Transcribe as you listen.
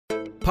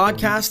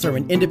Podcasts are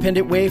an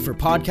independent way for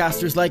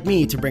podcasters like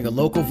me to bring a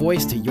local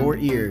voice to your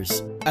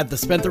ears. At the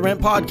Spent the Rent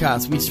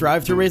podcast, we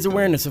strive to raise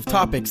awareness of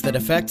topics that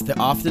affect the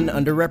often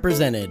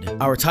underrepresented.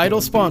 Our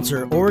title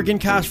sponsor, Oregon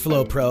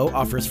Cashflow Pro,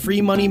 offers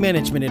free money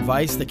management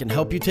advice that can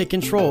help you take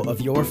control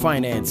of your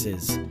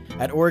finances.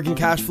 At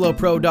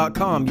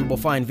OregonCashflowPro.com, you will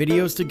find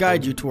videos to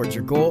guide you towards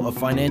your goal of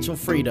financial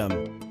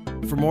freedom.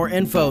 For more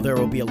info, there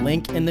will be a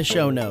link in the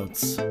show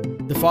notes.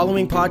 The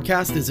following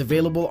podcast is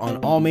available on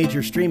all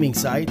major streaming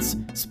sites,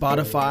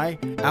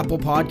 Spotify, Apple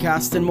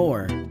Podcasts, and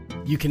more.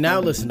 You can now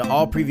listen to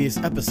all previous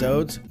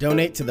episodes,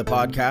 donate to the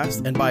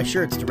podcast, and buy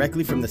shirts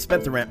directly from the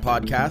Spent the Rent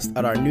podcast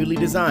at our newly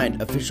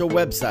designed official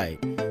website,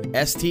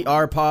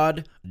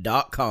 strpod.com.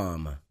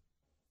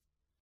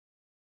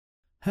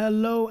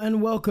 Hello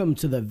and welcome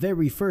to the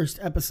very first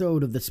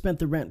episode of the Spent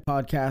the Rent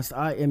podcast.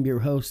 I am your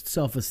host,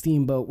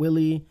 Self-Esteem Boat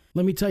Willie.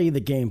 Let me tell you the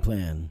game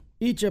plan.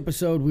 Each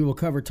episode we will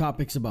cover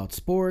topics about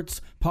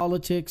sports,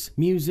 politics,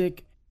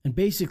 music, and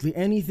basically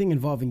anything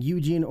involving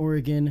Eugene,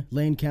 Oregon,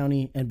 Lane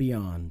County, and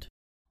beyond.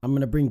 I'm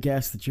going to bring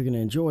guests that you're going to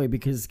enjoy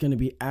because it's going to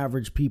be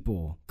average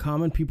people,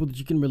 common people that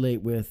you can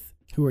relate with,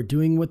 who are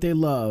doing what they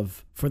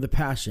love for the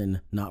passion,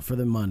 not for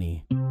the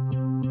money.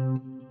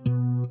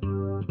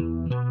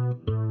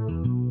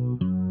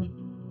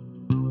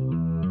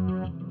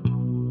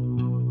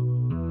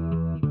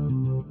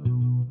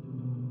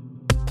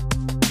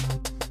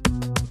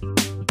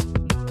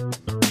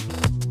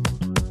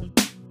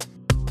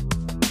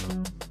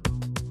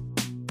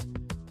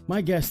 My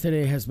guest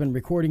today has been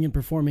recording and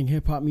performing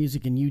hip-hop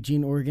music in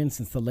Eugene, Oregon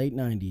since the late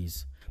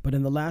 90s, but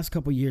in the last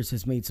couple years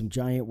has made some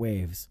giant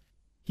waves.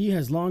 He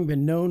has long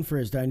been known for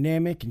his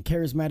dynamic and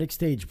charismatic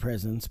stage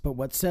presence, but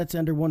what sets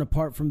Ender One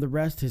apart from the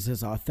rest is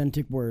his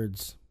authentic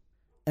words.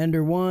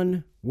 Ender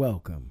One,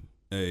 welcome.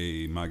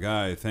 Hey, my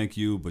guy, thank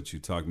you, but you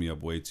talked me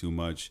up way too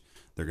much.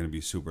 They're going to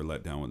be super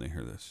let down when they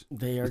hear this.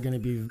 They are going to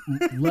be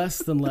less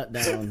than let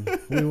down.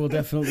 We will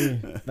definitely,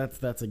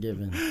 that's a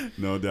given.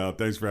 No doubt.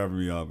 Thanks for having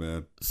me on,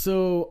 man.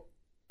 So,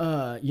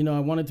 I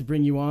wanted to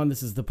bring you on.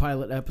 This is the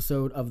pilot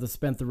episode of the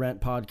Spent the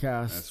Rent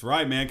podcast. That's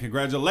right, man.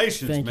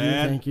 Congratulations,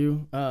 man. Thank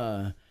you.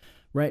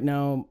 Right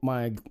now,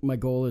 my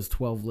goal is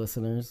 12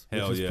 listeners,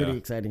 Hell which is yeah. pretty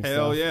exciting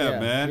Hell stuff. yeah,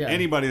 man. Yeah.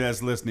 Anybody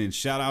that's listening,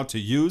 shout out to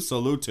you.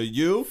 Salute to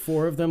you.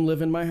 4 of them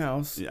live in my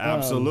house. Yeah,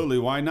 absolutely.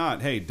 Why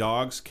not? Hey,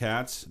 dogs,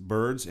 cats,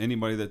 birds,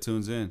 anybody that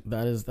tunes in.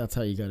 That's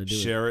how you got to do it.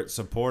 Share it,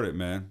 support it,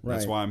 man. Right.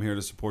 That's why I'm here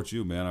to support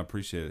you, man. I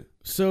appreciate it.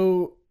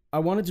 So I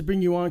wanted to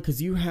bring you on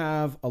because you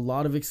have a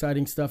lot of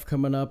exciting stuff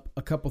coming up.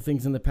 A couple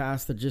things in the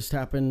past that just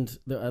happened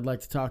that I'd like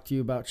to talk to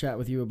you about, chat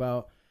with you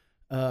about.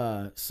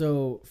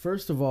 So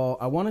first of all,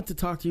 I wanted to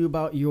talk to you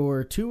about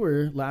your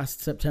tour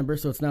last September.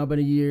 So it's now been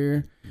a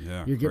year.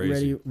 Yeah, you're getting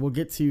crazy. ready. We'll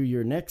get to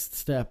your next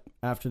step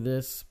after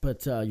this,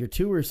 but your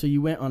tour. So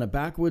you went on a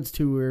backwoods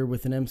tour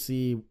with an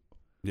MC.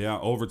 Yeah,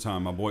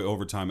 Overtime, my boy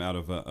Overtime out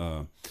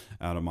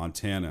of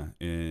Montana,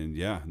 and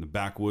yeah, the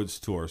backwoods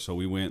tour. So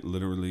we went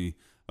literally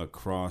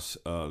across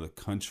the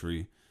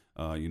country,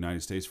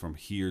 United States, from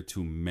here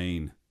to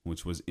Maine,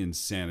 which was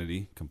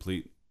insanity,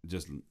 complete,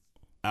 just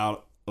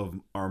out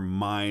of our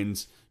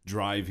minds,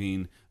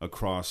 driving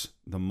across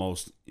the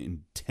most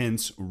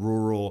intense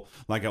rural.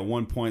 Like at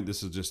one point,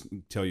 this will just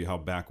tell you how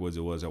backwoods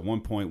it was. At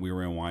one point, we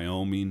were in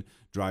Wyoming,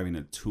 driving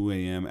at 2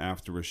 a.m.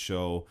 after a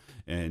show,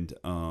 and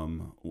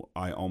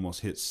I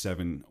almost hit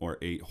 7 or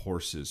 8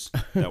 horses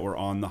that were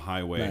on the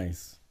highway.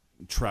 Nice.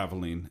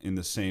 Traveling in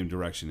the same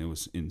direction. It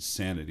was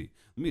insanity.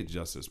 Let me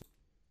adjust this.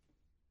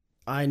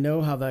 I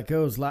know how that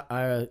goes.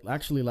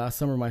 Actually, last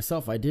summer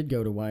myself, I did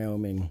go to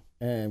Wyoming,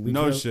 and we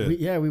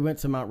went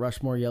to Mount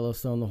Rushmore,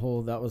 Yellowstone.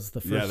 That was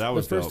the first. Yeah, that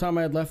was the first dope. time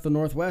I had left the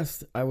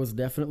Northwest. I was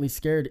definitely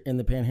scared in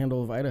the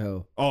Panhandle of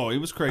Idaho. Oh, it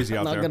was crazy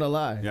out there. Not gonna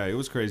lie. Yeah, it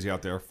was crazy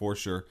out there for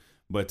sure.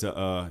 But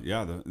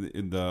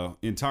the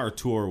entire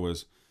tour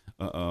was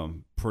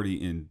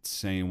pretty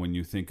insane when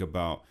you think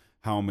about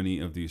how many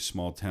of these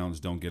small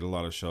towns don't get a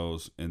lot of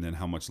shows, and then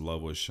how much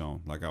love was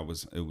shown. Like it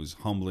was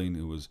humbling.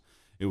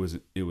 It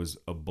was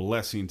a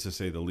blessing, to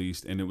say the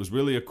least, and it was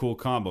really a cool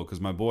combo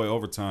because my boy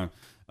Overtime,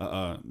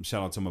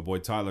 shout out to my boy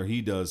Tyler,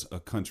 he does a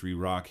country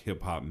rock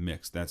hip hop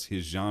mix. That's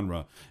his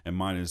genre, and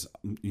mine is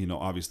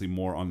obviously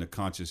more on the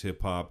conscious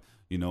hip hop,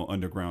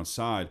 underground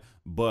side.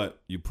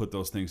 But you put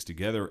those things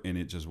together and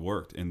it just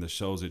worked, and the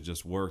shows, it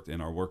just worked, and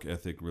our work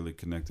ethic really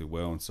connected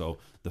well, and so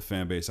the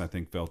fan base, I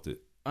think, felt it.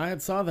 I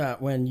had saw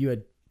that when you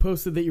had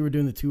posted that you were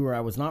doing the tour. I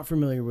was not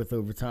familiar with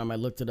Overtime. I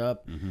looked it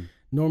up. Mm-hmm.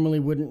 Normally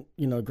wouldn't,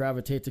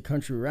 gravitate to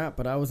country rap,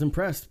 but I was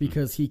impressed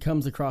because he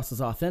comes across as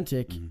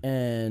authentic,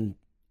 and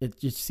it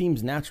just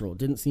seems natural. It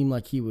didn't seem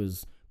like he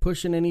was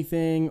pushing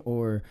anything,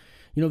 or,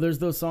 there's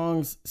those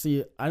songs.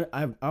 See,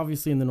 I've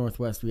obviously in the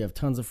Northwest, we have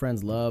tons of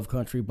friends love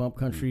country, bump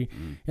country.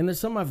 And there's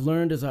something I've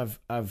learned as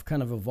I've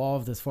kind of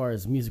evolved as far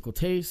as musical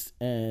taste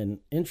and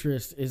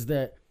interest, is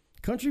that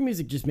country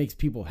music just makes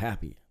people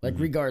happy, like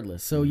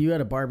regardless. So you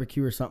had a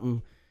barbecue or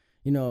something,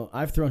 you know,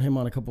 I've thrown him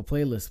on a couple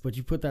playlists, but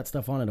you put that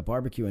stuff on at a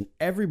barbecue and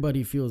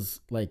everybody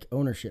feels like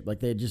ownership.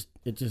 Like it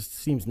just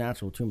seems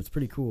natural to him. It's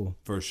pretty cool.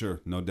 For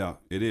sure. No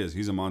doubt. It is.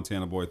 He's a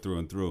Montana boy through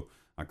and through.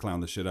 I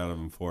clown the shit out of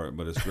him for it,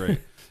 but it's great.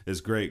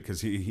 It's great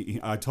because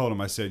I told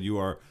him, I said, you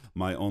are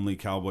my only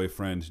cowboy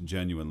friend,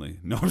 genuinely.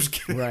 No, I'm just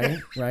kidding. Right.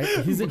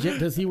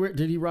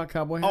 Did he rock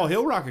cowboy hats? Oh,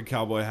 he'll rock a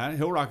cowboy hat.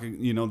 He'll rock,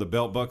 the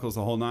belt buckles,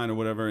 the whole nine or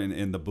whatever,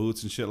 and the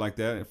boots and shit like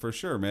that, for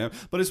sure, man.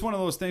 But it's one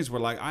of those things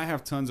where, like, I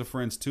have tons of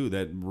friends, too,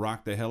 that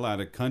rock the hell out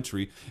of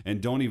country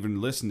and don't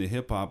even listen to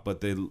hip-hop,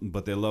 but they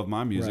love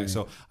my music. Right.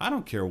 So I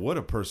don't care what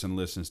a person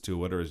listens to,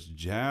 whether it's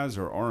jazz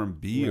or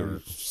R&B or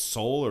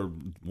soul or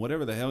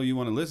whatever the hell you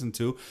want to listen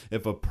to.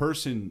 If a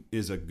person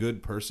is a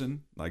good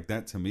person, like,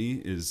 that to me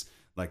is...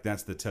 like,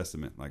 that's the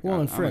testament. Like, well,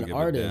 and for an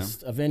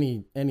artist of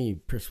any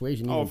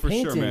persuasion, even for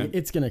painting, sure, man,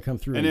 it's going to come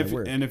through. And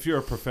in if you're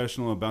a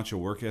professional about your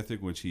work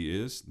ethic, which he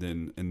is,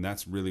 then and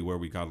that's really where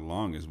we got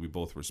along, is we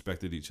both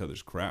respected each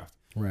other's craft.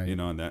 Right.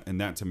 And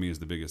that to me is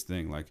the biggest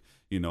thing. Like,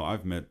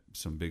 I've met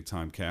some big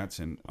time cats,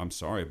 and I'm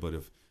sorry, but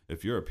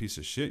if you're a piece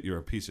of shit, you're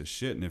a piece of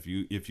shit. And if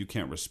you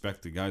can't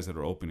respect the guys that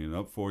are opening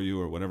up for you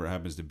or whatever it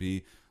happens to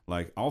be,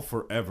 like, I'll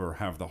forever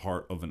have the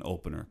heart of an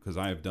opener because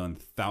I have done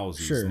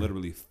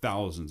literally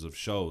thousands of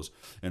shows.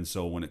 And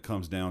so when it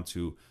comes down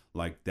to,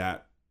 like,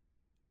 that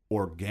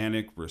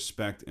organic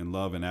respect and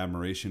love and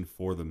admiration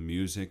for the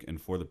music and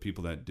for the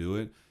people that do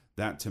it,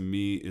 that to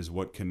me is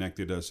what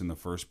connected us in the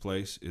first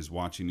place, is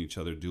watching each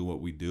other do what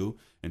we do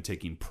and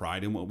taking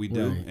pride in what we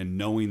do, and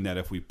knowing that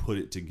if we put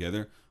it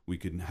together, we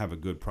could have a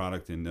good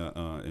product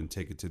and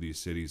take it to these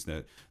cities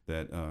that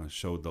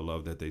showed the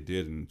love that they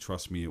did. And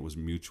trust me, it was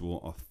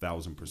mutual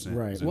 1,000%.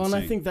 Right. Well, and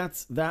I think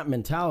that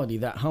mentality,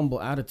 that humble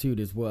attitude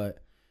is what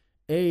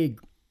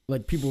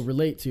like people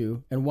relate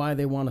to, and why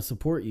they want to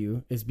support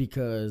you is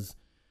because,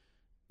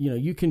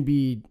 you can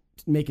be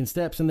making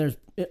steps, and there's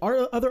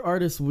other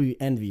artists will be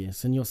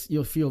envious, and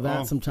you'll feel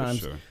that sometimes.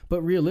 Sure.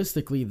 But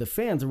realistically, the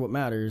fans are what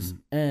matters,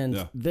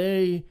 and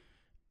they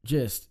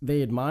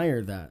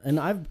admire that. And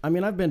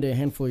I've been to a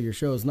handful of your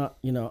shows. Not,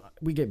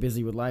 we get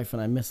busy with life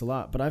and I miss a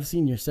lot, but I've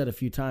seen your set a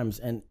few times,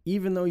 and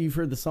even though you've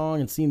heard the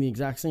song and seen the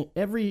exact same,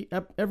 every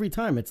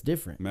time it's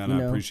different. Man,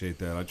 I appreciate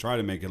that. I try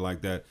to make it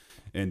like that.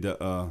 And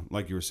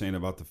like you were saying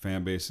about the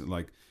fan base,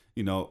 like,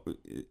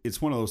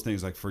 it's one of those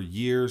things, like, for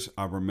years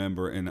I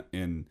remember,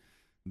 and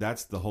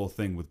that's the whole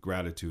thing with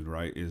gratitude,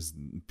 right? Is,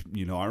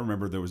 I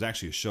remember there was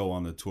actually a show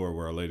on the tour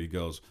where a lady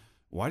goes,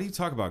 why do you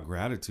talk about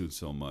gratitude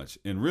so much?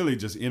 And really,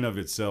 just in of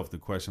itself, the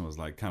question was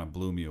like, kind of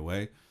blew me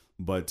away.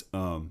 But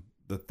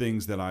the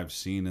things that I've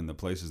seen and the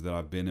places that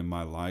I've been in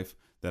my life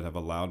that have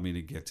allowed me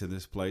to get to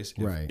this place,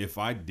 if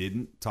I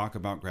didn't talk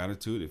about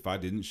gratitude, if I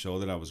didn't show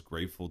that I was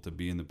grateful to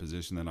be in the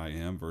position that I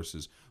am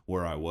versus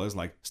where I was,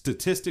 like,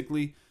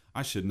 statistically,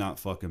 I should not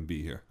fucking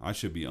be here. I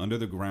should be under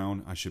the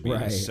ground. I should be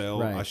in a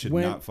cell. I should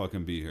not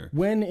fucking be here.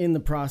 When in the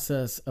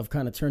process of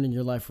kind of turning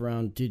your life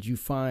around, did you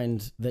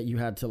find that you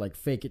had to, like,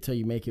 fake it till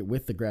you make it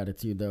with the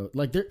gratitude, though?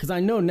 Like, because I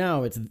know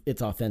now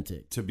it's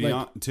authentic. To be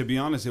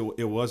honest,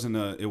 it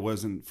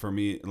wasn't for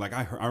me. Like,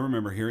 I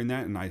remember hearing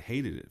that and I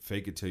hated it.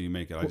 Fake it till you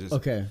make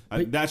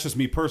it. That's just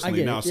me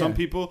personally. Now, some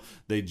people,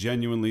 they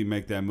genuinely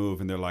make that move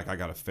and they're like, I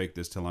gotta fake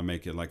this till I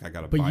make it. Like, I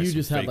gotta. But you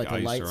just had like a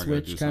light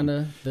switch, kind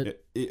of.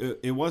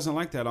 It wasn't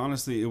like that.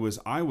 Honestly,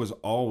 I was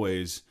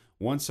always,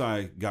 once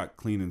I got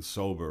clean and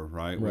sober,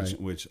 right?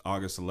 Which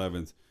August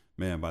 11th,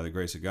 man, by the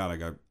grace of God, I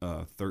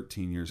got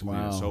 13 years clean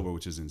and sober,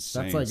 which is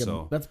insane. That's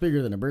that's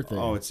bigger than a birthday.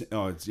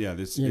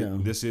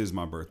 This is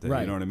my birthday.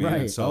 Right, you know what I mean?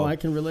 Right. So, I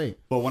can relate.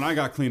 But when I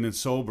got clean and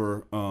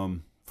sober,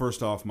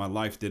 first off, my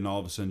life didn't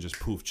all of a sudden just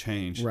poof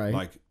change. Right.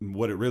 Like,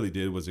 what it really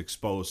did was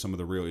expose some of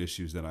the real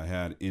issues that I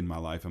had in my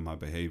life and my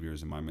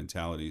behaviors and my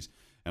mentalities.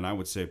 And I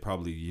would say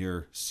probably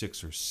year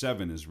 6 or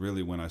 7 is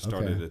really when I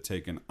started to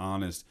take an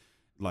honest,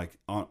 like,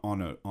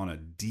 on a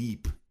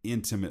deep,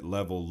 intimate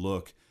level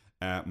look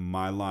at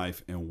my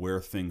life and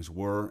where things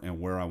were and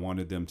where I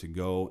wanted them to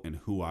go and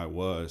who I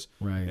was.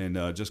 Right. And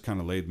just kind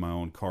of laid my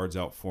own cards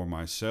out for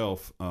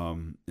myself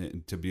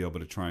to be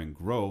able to try and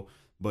grow.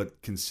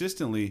 But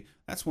consistently,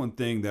 that's one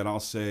thing that I'll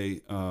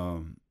say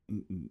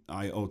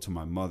I owe to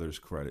my mother's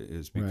credit,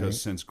 is because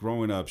since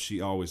growing up,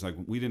 she always, like,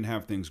 we didn't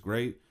have things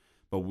great,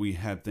 but we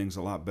had things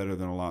a lot better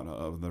than a lot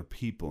of other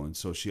people. And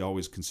so she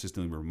always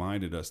consistently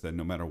reminded us that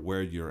no matter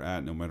where you're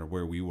at, no matter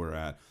where we were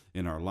at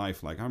in our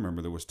life, like, I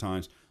remember there was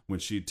times when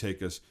she'd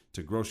take us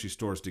to grocery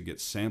stores to get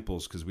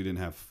samples because we didn't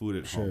have food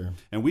at home.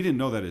 And we didn't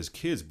know that as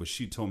kids, but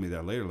she told me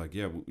that later, like,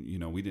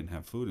 we didn't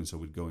have food. And so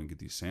we'd go and get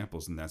these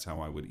samples, and that's how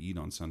I would eat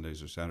on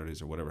Sundays or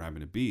Saturdays or whatever it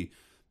happened to be.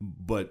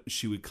 But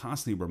she would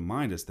constantly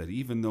remind us that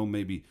even though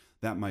maybe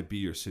that might be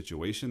your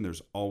situation,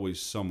 there's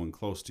always someone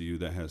close to you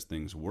that has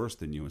things worse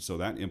than you. And so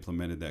that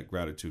implemented that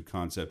gratitude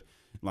concept.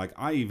 Like,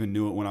 I even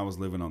knew it when I was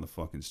living on the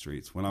fucking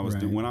streets. When I was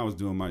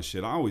doing my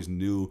shit, I always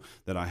knew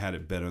that I had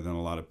it better than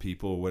a lot of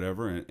people or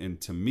whatever.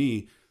 And to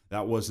me,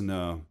 that wasn't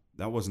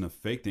a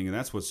fake thing. And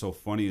that's what's so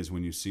funny is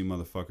when you see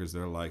motherfuckers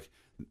that are like,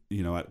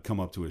 come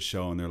up to a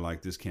show and they're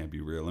like, this can't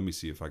be real. Let me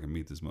see if I can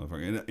meet this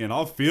motherfucker. And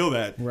I'll feel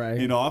that,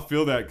 right. I'll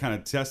feel that kind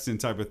of testing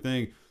type of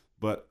thing,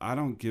 but I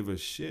don't give a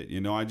shit.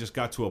 I just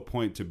got to a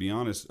point, to be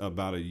honest,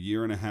 about 1.5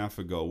 years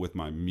ago with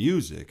my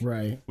music,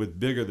 right. with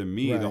Bigger Than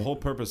Me. Right. The whole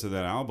purpose of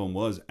that album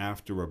was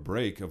after a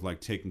break of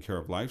like taking care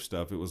of life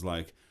stuff. It was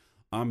like,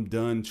 I'm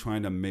done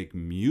trying to make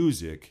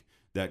music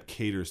that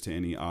caters to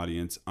any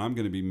audience. I'm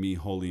going to be me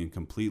wholly and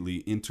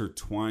completely,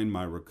 intertwine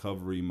my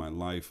recovery, my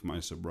life,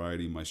 my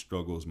sobriety, my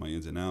struggles, my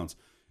ins and outs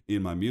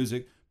in my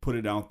music, put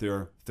it out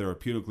there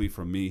therapeutically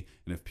from me.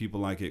 And if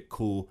people like it,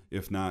 cool.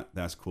 If not,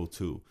 that's cool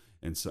too.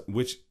 And so,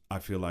 which I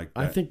feel like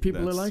I think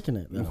people are liking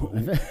it though.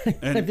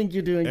 I think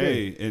you're doing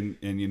good.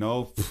 And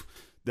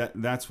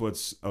that's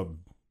what's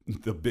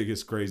the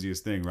biggest,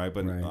 craziest thing, right?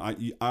 But right.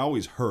 I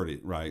always heard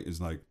it, right?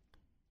 Is like,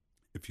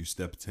 if you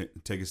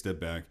take a step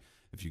back,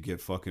 if you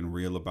get fucking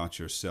real about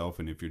yourself,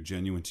 and if you're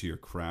genuine to your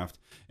craft,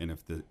 and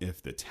if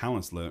the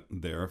talent's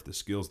there, if the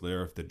skills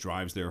there, if the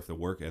drive's there, if the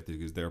work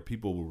ethic is there,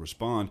 people will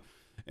respond.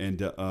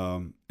 And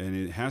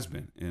it has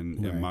been.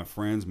 And my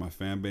friends, my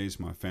fan base,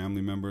 my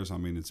family members, I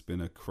mean, it's been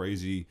a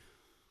crazy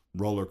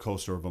roller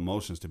coaster of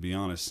emotions, to be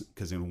honest,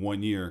 because in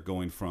 1 year,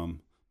 going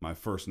from my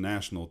first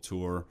national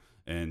tour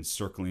and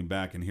circling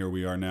back, and here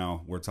we are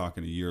now, we're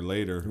talking 1 year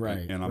later,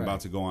 right, and I'm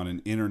about to go on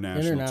an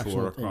international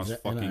tour across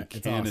fucking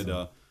Canada.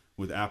 Awesome.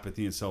 With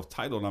Apathy and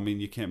Self-Titled. I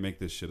mean, you can't make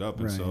this shit up.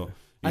 And so,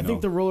 I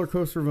think the roller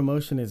coaster of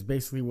emotion is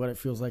basically what it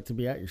feels like to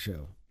be at your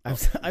show.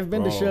 I've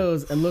been to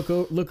shows and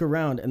look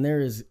around, and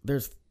there's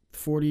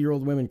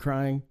 40-year-old women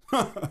crying.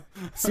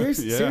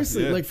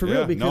 Seriously, like for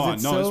real,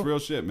 because it's real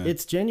shit, man.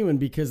 It's genuine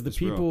because the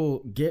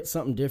people get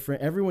something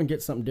different. Everyone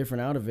gets something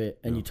different out of it,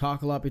 and you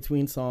talk a lot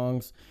between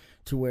songs,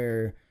 to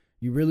where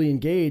you really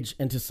engage.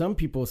 And to some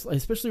people,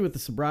 especially with the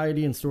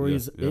sobriety and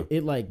stories,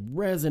 it like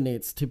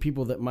resonates to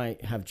people that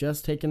might have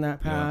just taken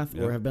that path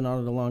or have been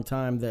on it a long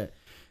time, that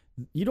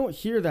you don't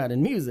hear that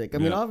in music. I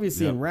mean,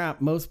 obviously in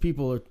rap, a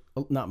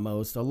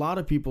lot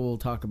of people will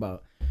talk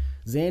about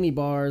Xanny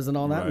bars and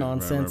all that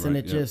nonsense. And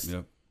it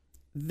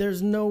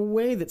there's no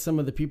way that some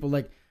of the people,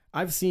 like,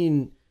 I've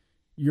seen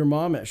your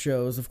mom at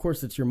shows. Of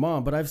course it's your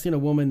mom, but I've seen a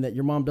woman that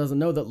your mom doesn't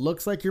know that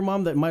looks like your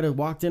mom, that might have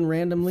walked in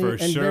randomly,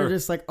 they're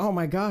just like, oh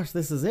my gosh,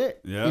 this is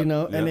it.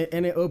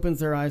 And it opens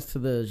their eyes to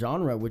the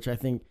genre, which I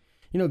think,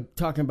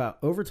 talking about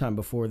Overtime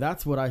before,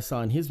 that's what I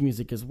saw in his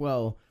music as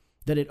well,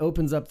 that it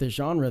opens up the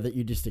genre, that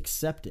you just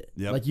accept it.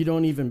 Like, you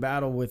don't even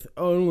battle with,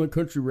 I don't like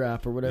country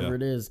rap or whatever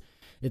it is.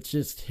 It's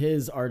just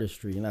his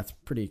artistry, and that's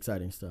pretty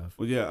exciting stuff.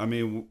 Well, yeah, I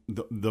mean,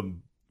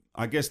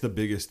 I guess the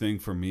biggest thing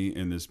for me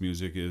in this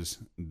music is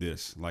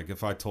this. Like,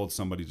 if I told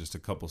somebody just a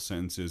couple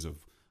sentences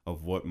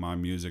of what my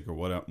music or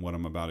what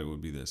I'm about, it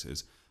would be this: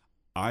 is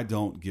I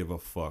don't give a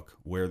fuck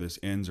where this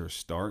ends or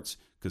starts,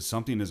 because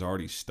something has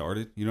already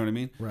started. You know what I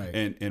mean? Right.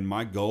 And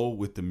my goal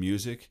with the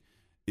music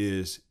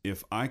is,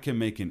 if I can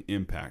make an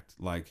impact,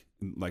 like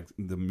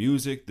the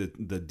music,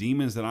 the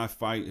demons that I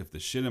fight, if the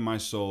shit in my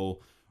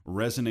soul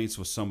resonates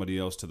with somebody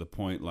else to the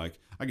point, like,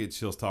 I get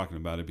chills talking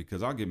about it,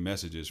 because I'll get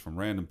messages from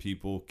random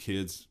people,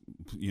 kids,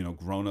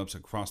 grown-ups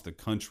across the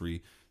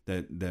country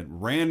that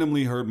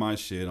randomly heard my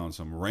shit on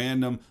some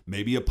random,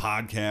 maybe a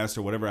podcast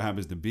or whatever it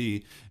happens to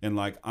be. And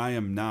like, I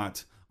am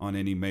not on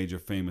any major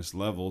famous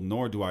level,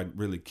 nor do I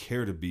really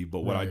care to be.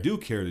 But what I do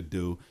care to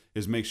do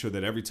is make sure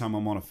that every time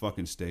I'm on a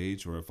fucking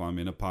stage, or if I'm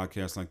in a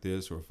podcast like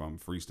this, or if I'm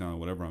freestyling,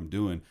 whatever I'm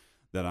doing,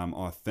 that I'm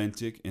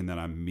authentic and that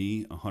I'm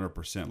me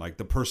 100%. Like,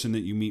 the person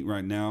that you meet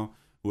right now,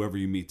 whoever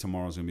you meet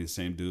tomorrow is going to be the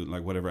same dude,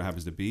 like whatever it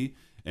happens to be.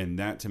 And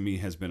that to me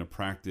has been a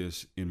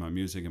practice in my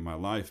music and my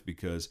life,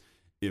 because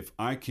if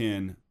I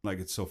can, like,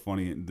 it's so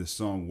funny, the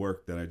song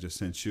Work that I just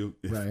sent you,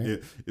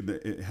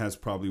 it has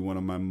probably one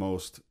of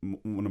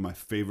my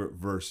favorite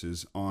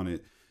verses on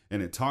it.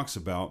 And it talks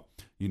about,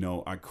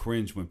 I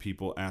cringe when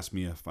people ask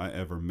me if I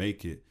ever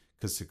make it,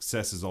 because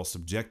success is all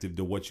subjective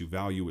to what you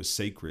value as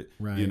sacred,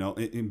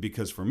 and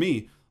because for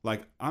me,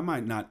 like, I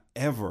might not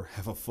ever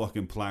have a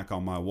fucking plaque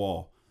on my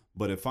wall,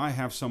 but if I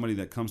have somebody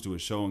that comes to a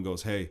show and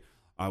goes, hey,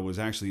 I was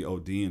actually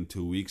ODing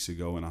 2 weeks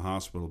ago in a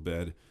hospital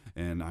bed,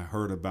 and I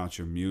heard about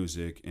your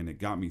music, and it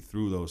got me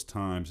through those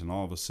times, and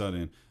all of a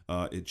sudden,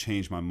 it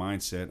changed my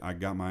mindset. I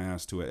got my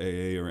ass to an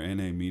AA or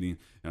NA meeting,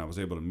 and I was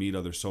able to meet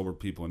other sober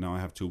people, and now I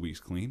have 2 weeks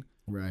clean.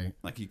 Right.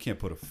 Like, you can't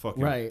put a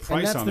fucking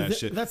price on that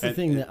shit. That's the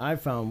thing that I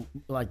found,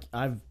 like,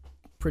 I've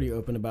pretty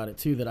open about it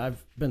too, that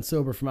I've been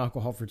sober from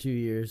alcohol for 2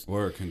 years.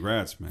 Word,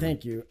 congrats, man.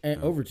 Thank you.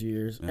 And over 2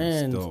 years.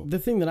 And the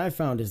thing that I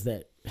found is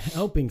that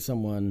helping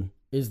someone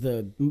is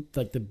the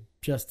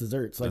just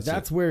desserts. Like,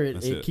 that's where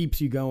it keeps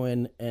you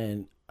going.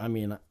 And I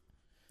mean,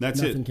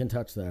 nothing can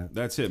touch that.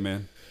 That's it,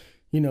 man.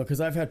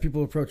 Because I've had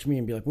people approach me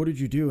and be like, what did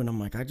you do? And I'm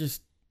like, I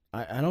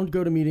don't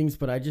go to meetings,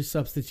 but I just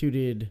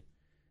substituted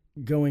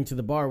going to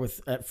the bar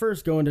with, at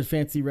first, going to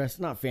fancy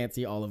not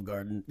fancy, Olive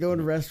Garden, going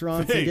to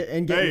restaurants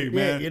and get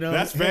man,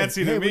 that's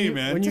fancy to me,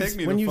 man. Take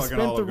me to fucking Olive Garden. When you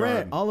spent the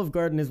rent, Olive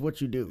Garden is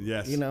what you do.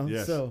 Yes,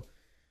 yes. So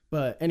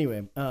But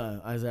anyway,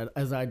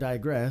 as I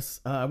digress,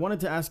 I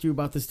wanted to ask you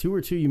about this tour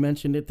too. You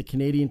mentioned it, the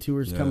Canadian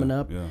tour's coming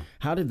up. Yeah.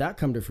 How did that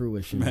come to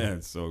fruition? Man,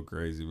 it's so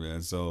crazy,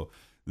 man. So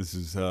this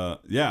is,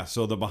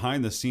 so the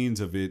behind the scenes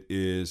of it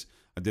is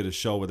I did a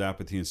show with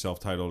Apathy and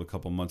Self-Titled a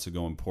couple months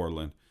ago in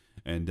Portland.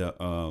 And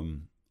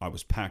I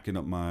was packing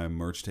up my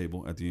merch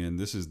table at the end.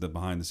 This is the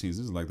behind the scenes.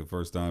 This is like the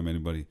first time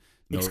anybody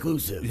knows.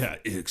 Exclusive. Yeah,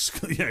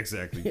 yeah,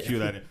 exactly. Cue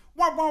that in.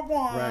 Wah, wah,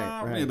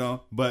 wah, Right. You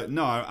know, but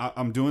no,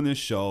 I'm doing this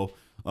show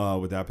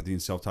with Apathy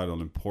and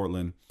Self-Titled in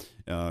Portland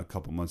a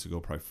couple months ago,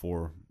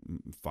 probably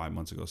 4-5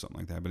 months ago, something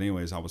like that. But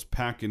anyways, I was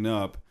packing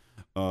up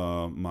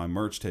my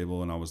merch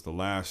table, and I was the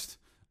last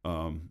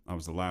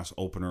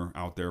opener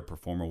out there,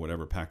 performer,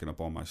 whatever, packing up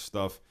all my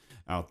stuff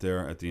out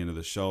there at the end of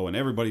the show. And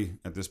everybody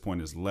at this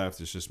point is left.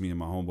 It's just me and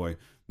my homeboy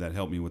that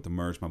helped me with the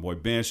merch. My boy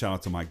Ben, shout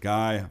out to my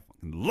guy. I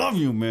fucking love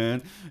you,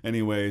 man.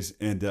 Anyways,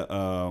 and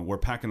we're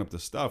packing up the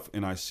stuff,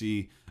 and I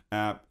see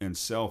App and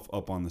Self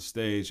up on the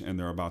stage, and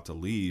they're about to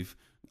leave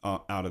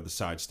out of the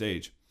side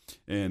stage.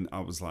 And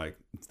I was like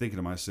thinking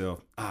to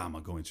myself, I'm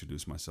gonna go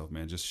introduce myself,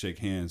 man. Just shake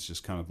hands,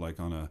 just kind of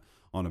like on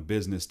a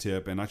business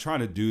tip. And I try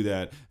to do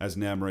that as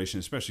an admiration,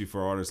 especially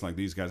for artists like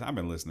these guys. I've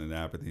been listening to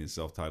Apathy and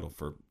Self-Titled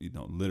for,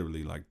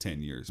 literally like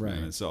 10 years, right.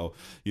 man. And so,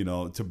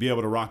 to be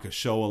able to rock a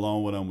show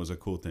along with them was a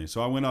cool thing.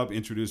 So I went up,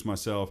 introduced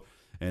myself,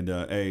 and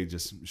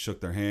just shook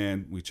their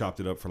hand. We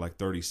chopped it up for like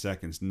 30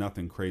 seconds,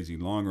 nothing crazy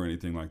long or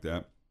anything like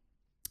that.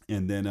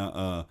 And then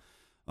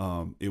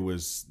it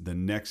was the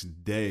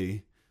next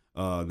day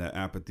that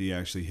Apathy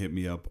actually hit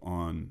me up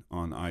on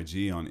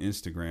IG, on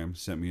Instagram,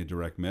 sent me a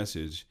direct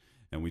message,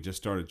 and we just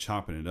started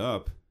chopping it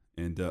up.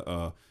 And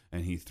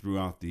he threw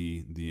out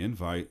the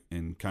invite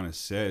and kind of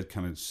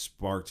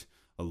sparked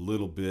a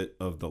little bit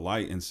of the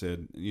light and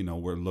said,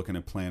 we're looking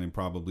at planning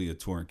probably a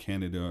tour in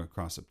Canada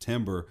across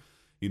September.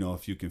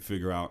 If you can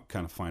figure out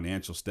kind of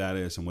financial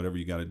status and whatever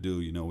you got to do,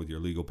 with your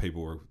legal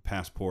paperwork,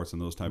 passports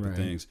and those type of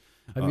things.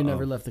 Have you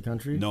never left the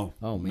country? No.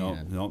 Oh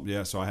man. No.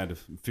 Yeah. So I had to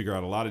figure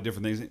out a lot of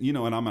different things,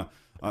 and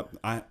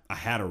I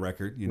had a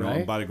record,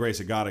 right. By the grace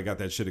of God, I got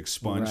that shit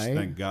expunged. Right.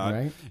 Thank God.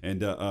 Right.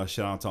 And shout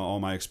out to all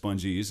my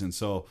expungees. And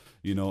so,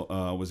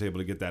 was able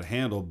to get that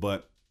handled.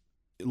 But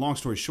long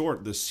story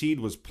short, the seed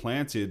was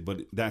planted,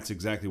 but that's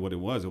exactly what it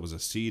was. It was a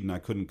seed, and I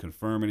couldn't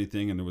confirm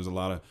anything. And there was a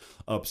lot of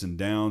ups and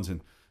downs.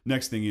 And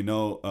next thing you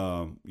know,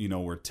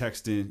 we're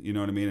texting, you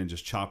know what I mean, and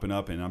just chopping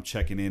up, and I'm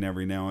checking in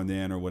every now and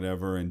then or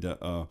whatever. And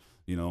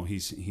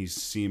he's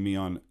seeing me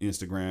on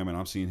Instagram, and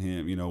I'm seeing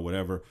him,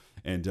 whatever.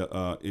 And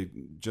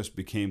it just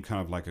became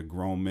kind of like a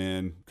grown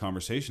man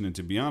conversation. And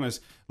to be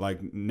honest,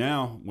 like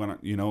now,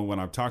 when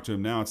I've talked to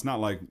him now, it's not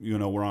like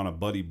we're on a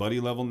buddy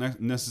level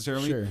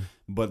necessarily. Sure.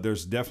 But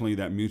there's definitely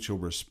that mutual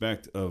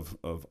respect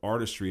of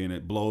artistry, and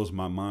it blows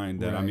my mind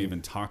that I'm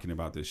even talking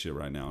about this shit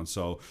right now. And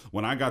so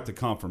when I got the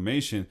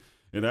confirmation,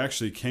 it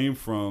actually came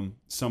from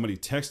somebody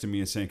texting me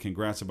and saying,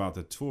 congrats about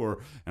the tour.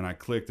 And I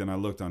clicked and I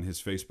looked on his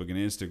Facebook and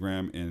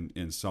Instagram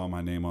and saw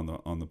my name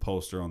on the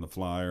poster, on the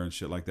flyer and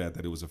shit like that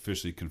it was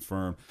officially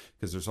confirmed,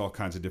 because there's all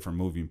kinds of different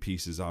moving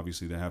pieces,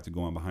 obviously, that have to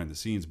go on behind the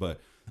scenes. But,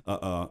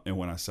 and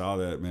when I saw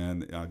that,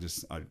 man,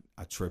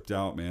 I tripped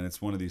out, man.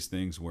 It's one of these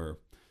things where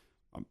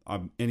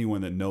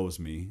anyone that knows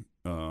me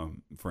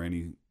for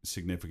any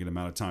significant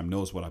amount of time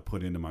knows what I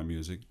put into my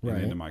music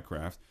and into my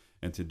craft.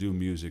 And to do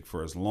music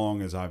for as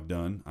long as I've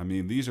done. I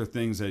mean, these are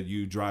things that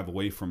you drive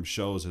away from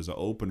shows as an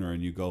opener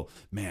and you go,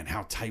 man,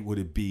 how tight would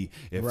it be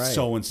if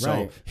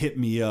so-and-so hit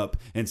me up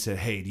and said,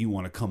 hey, do you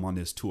want to come on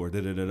this tour?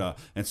 Da-da-da-da.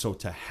 And so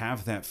to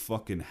have that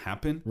fucking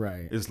happen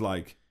is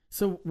like...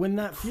 So when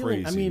that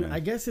feeling, crazy, man. I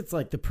guess it's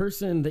like the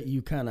person that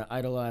you kind of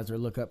idolize or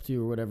look up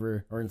to or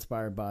whatever, or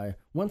inspired by,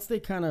 once they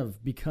kind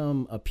of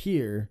become a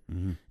peer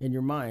in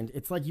your mind,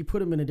 it's like you put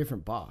them in a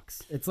different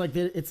box. It's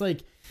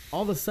like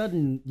all of a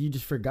sudden you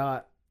just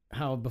forgot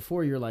how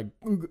before you're like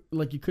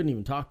you couldn't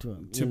even talk to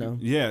him,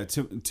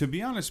 To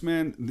be honest,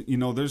 man,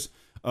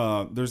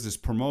 there's this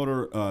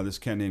promoter, this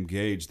cat named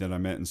Gage that I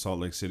met in Salt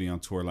Lake City on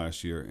tour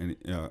last year, and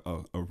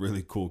a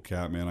really cool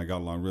cat, man. I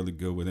got along really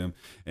good with him,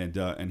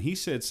 and he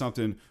said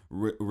something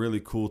really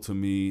cool to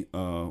me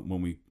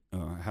when we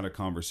had a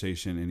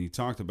conversation, and he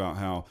talked about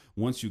how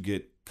once you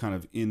get kind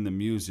of in the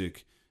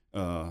music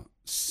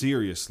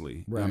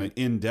seriously on an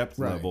in-depth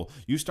level,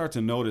 you start to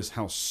notice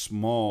how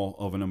small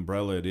of an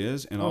umbrella it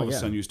is, and all of a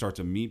sudden you start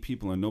to meet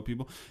people and know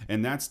people,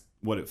 and that's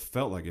what it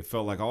felt like. It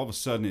felt like all of a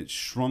sudden it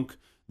shrunk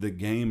the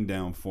game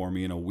down for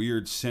me in a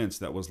weird sense.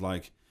 That was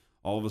like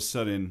all of a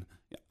sudden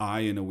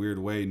I, in a weird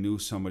way, knew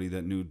somebody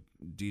that knew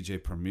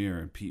DJ Premier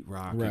and Pete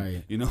Rock,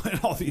 and, and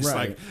all these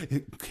like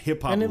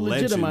hip hop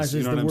legends.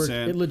 You know what I'm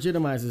saying? It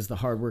legitimizes the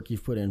hard work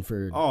you've put in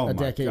for a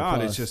decade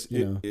plus. It's just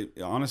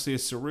it honestly,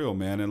 it's surreal,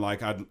 man. And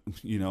like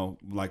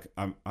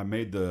I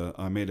made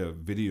a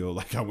video,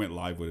 like I went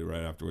live with it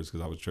right afterwards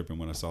because I was tripping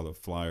when I saw the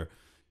flyer.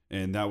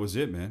 And that was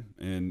it, man.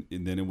 And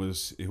then it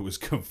was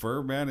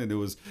confirmed, man. And it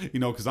was,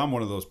 because I'm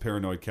one of those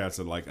paranoid cats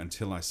that, like,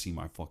 until I see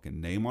my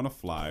fucking name on a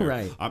flyer,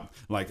 right?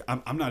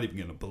 I'm not even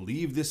gonna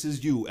believe this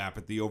is you,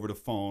 Apathy, over the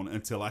phone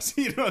until I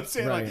see. You know what I'm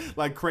saying? Right.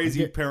 Like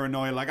crazy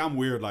paranoid. Like I'm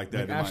weird like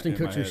that. Like Ashton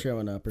Kutcher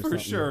showing up or for something.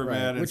 sure, right.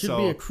 man. Which would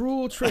be a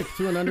cruel trick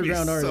to an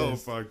underground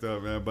artist. So fucked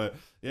up, man. But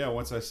yeah,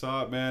 once I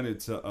saw it, man,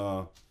 it's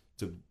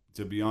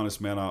to be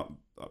honest, man,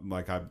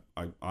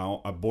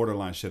 I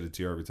borderline shed a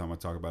tear every time I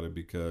talk about it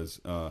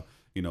because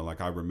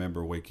like I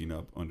remember waking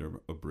up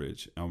under a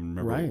bridge. I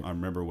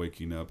remember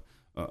waking up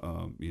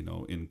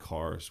in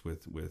cars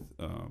with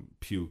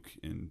puke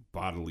and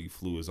bodily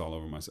fluids all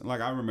over myself.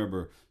 Like I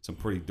remember some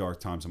pretty dark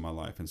times in my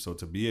life, and so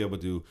to be able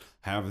to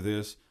have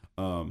this,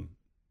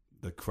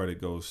 the credit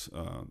goes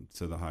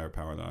to the higher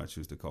power that I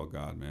choose to call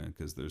God, man,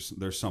 because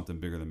there's something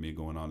bigger than me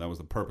going on. That was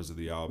the purpose of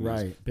the album.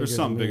 Right. There's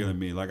something bigger than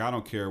me. Like I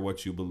don't care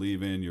what you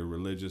believe in, your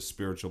religious,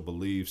 spiritual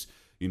beliefs.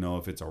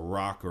 If it's a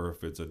rock or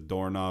if it's a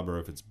doorknob or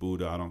if it's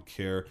Buddha, I don't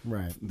care.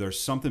 Right. There's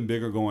something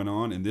bigger going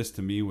on, and this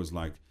to me was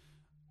like,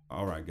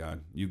 all right,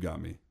 God, you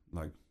got me.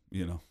 Like,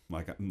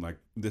 like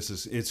this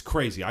is, it's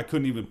crazy. I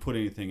couldn't even put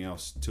anything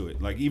else to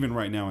it. Like even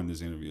right now in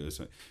this interview,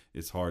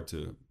 it's hard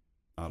to,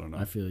 I don't know.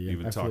 I feel you.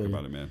 Even talk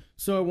about it, man.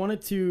 So I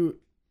wanted to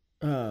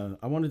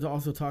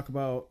also talk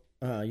about,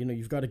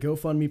 you've got a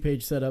GoFundMe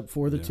page set up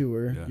for the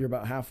tour. Yeah. You're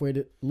about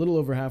a little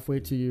over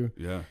halfway to you.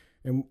 Yeah.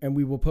 And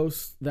we will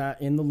post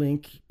that in the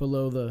link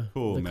below the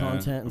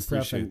content and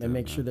stuff and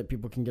make sure that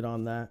people can get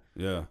on that.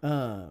 Yeah.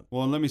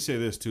 Well, and let me say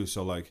this too.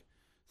 So like,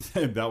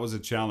 that was a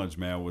challenge,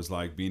 man, was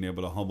like being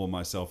able to humble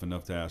myself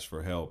enough to ask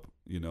for help,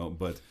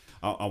 but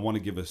I want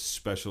to give a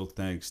special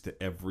thanks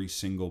to every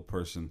single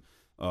person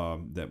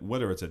that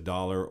whether it's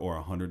 $1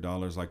 or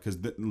 $100, like, cause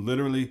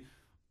literally,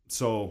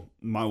 so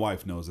my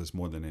wife knows this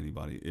more than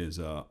anybody is,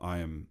 I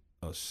am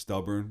a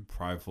stubborn,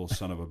 prideful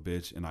son of a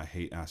bitch. And I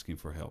hate asking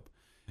for help.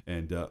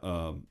 And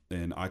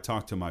I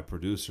talked to my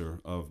producer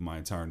of my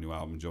entire new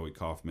album, Joey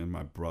Kaufman,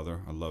 my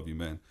brother. I love you,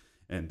 man.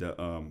 And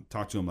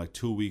talked to him like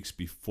 2 weeks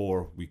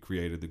before we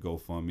created the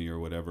GoFundMe or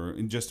whatever.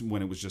 And just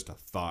when it was just a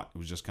thought, it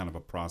was just kind of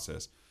a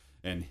process.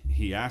 And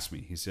he asked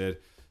me, he said,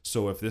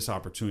 so if this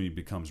opportunity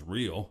becomes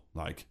real,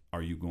 like,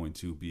 are you going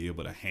to be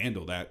able to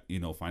handle that,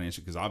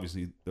 financially? Because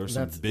obviously there's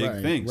some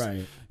big things,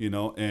 right.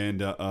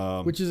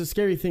 And which is a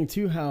scary thing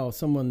too, how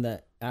someone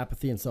that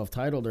Apathy and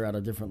Self-Titled are at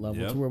a different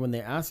level to where when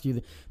they ask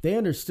you, they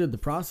understood the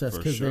process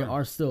because they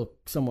are still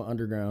somewhat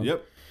underground.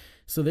 Yep.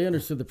 So they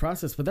understood the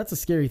process, but that's a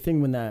scary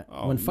thing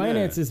when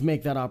finances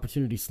make that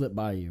opportunity slip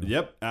by you.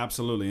 Yep,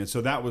 absolutely. And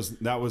so that was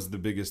the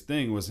biggest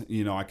thing was,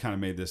 I kind of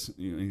made this,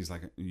 he's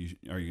like,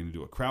 are you going to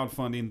do a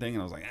crowdfunding thing?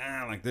 And I was like,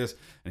 like this.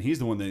 And he's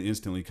the one that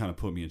instantly kind of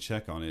put me in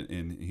check on it.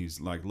 And he's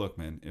like, look,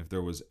 man, if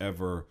there was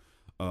ever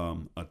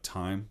a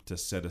time to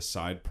set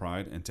aside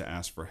pride and to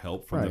ask for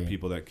help from the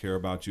people that care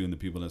about you and the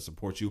people that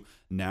support you,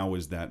 now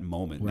is that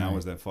moment. Right. Now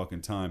is that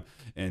fucking time.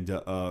 And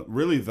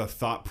really the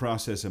thought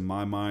process in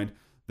my mind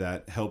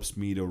that helps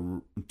me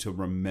to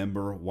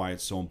remember why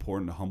it's so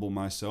important to humble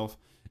myself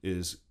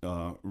is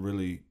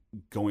really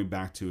going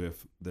back to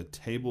if the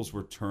tables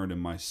were turned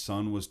and my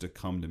son was to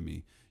come to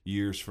me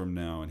years from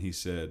now and he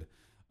said,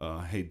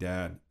 hey,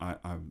 Dad,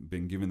 I've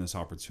been given this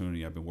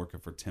opportunity. I've been working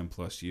for 10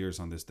 plus years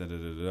on this,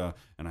 and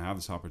I have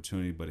this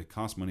opportunity, but it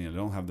costs money and I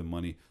don't have the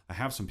money. I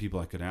have some people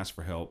I could ask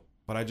for help,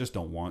 but I just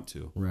don't want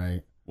to.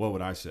 Right. What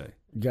would I say?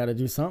 You got to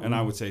do something. And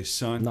I would say,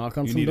 son,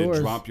 you need to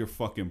drop your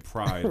fucking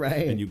pride.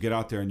 Right. And you get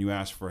out there and you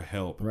ask for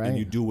help. Right. And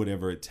you do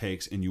whatever it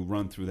takes and you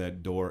run through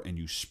that door and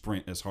you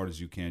sprint as hard as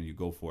you can. You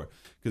go for it.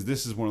 Because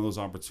this is one of those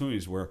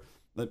opportunities where,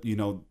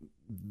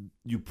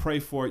 you pray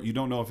for it. You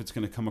don't know if it's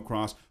going to come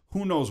across.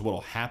 Who knows what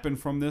will happen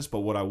from this? But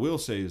what I will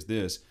say is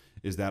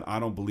that I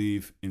don't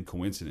believe in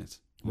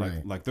coincidence.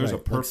 Like there's a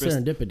purpose. Like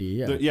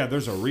serendipity, yeah.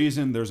 There's a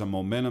reason. There's a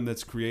momentum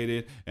that's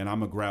created, and I'm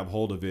gonna grab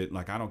hold of it.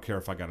 Like I don't care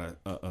if I got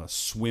a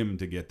swim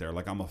to get there.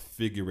 Like I'm gonna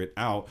figure it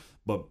out.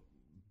 But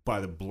by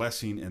the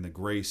blessing and the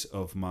grace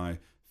of my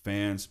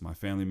fans, my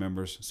family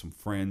members, some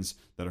friends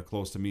that are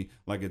close to me,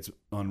 like it's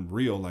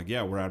unreal. Like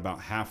we're at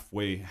about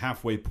halfway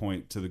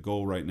point to the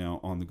goal right now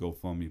on the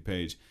GoFundMe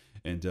page.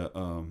 And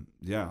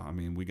I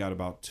mean, we got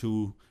about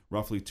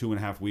roughly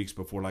 2.5 weeks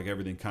before like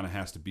everything kind of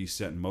has to be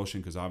set in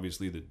motion because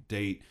obviously the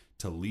date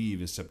to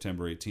leave is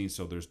September 18th.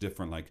 So there's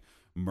different like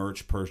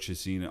merch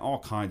purchasing and all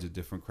kinds of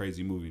different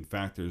crazy moving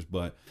factors.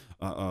 But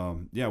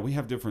we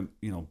have different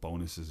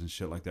bonuses and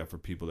shit like that for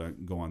people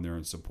that go on there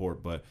and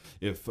support. But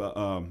if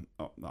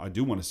I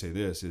do want to say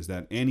this is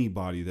that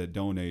anybody that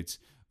donates,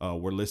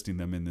 we're listing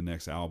them in the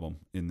next album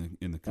in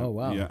the oh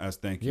wow as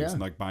thank yous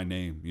and like by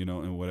name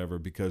and whatever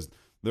because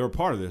they're a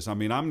part of this. I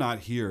mean, I'm not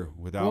here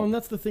without. Well, and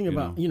that's the thing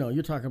about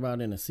you're talking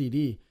about in a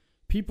CD.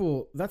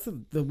 People, that's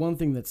the one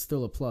thing that's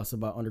still a plus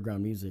about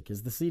underground music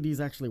is the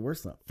CD's actually worth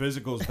something.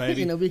 Physicals,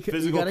 baby.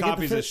 Physical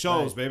copies at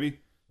shows, baby.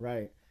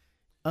 Right.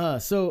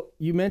 So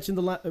you mentioned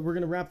we're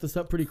gonna wrap this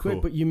up pretty quick,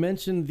 but you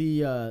mentioned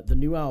the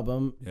new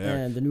album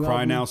and the new Cry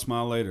album. Now,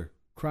 Smile Later.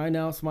 Cry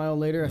Now, Smile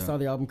Later. I saw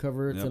the album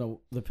cover. It's in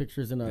the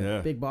picture's in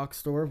a big box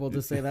store. We'll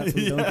just say that so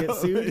we don't get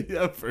sued.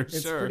 Yeah, for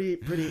it's sure.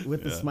 It's pretty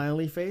with the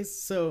smiley face.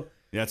 So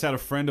yeah, it's at a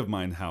friend of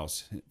mine's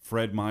house,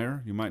 Fred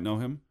Meyer. You might know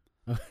him.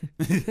 I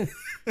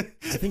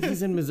think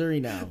he's in Missouri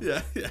now.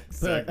 Yeah,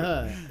 exactly.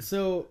 But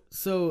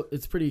so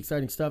it's pretty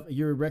exciting stuff.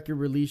 Your record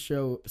release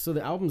show. So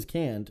the album's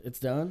canned. It's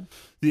done.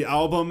 The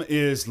album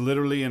is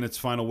literally in its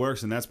final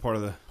works, and that's part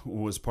of the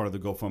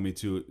GoFundMe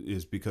too,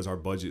 is because our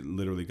budget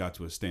literally got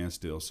to a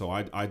standstill. So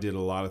I did a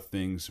lot of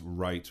things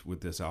right with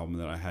this album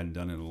that I hadn't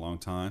done in a long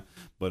time,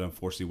 but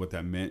unfortunately, what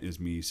that meant is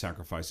me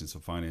sacrificing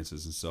some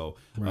finances, and so.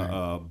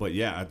 Right. But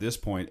yeah, at this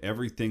point,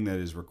 everything that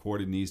is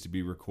recorded needs to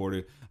be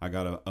recorded. I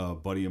got a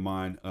buddy of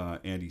mine,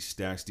 Andy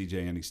Stacks,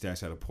 DJ Andy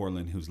Stacks out of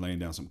Portland, who's laying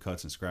down some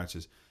cuts and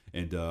scratches.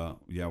 And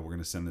yeah, we're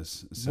gonna send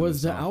this.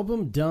 Was the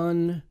album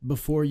done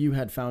before you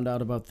had found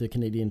out about the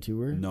Canadian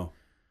tour? No,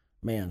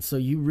 man. So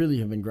you really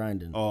have been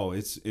grinding. Oh,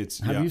 it's.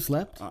 Have you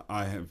slept?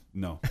 I have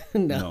no,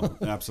 no,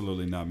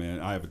 absolutely not, man.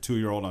 I have a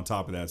 2-year-old on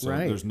top of that, so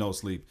there's no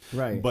sleep.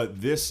 Right. But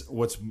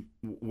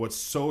what's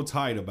so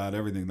tight about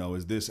everything though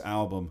is this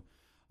album.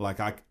 Like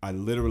I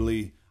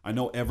literally, I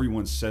know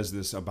everyone says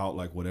this about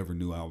like whatever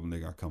new album they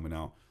got coming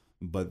out.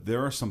 But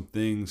there are some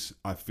things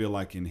I feel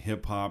like in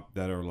hip hop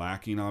that are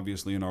lacking,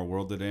 obviously, in our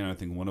world today, and I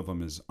think one of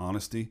them is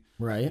honesty.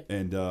 Right.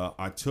 And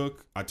I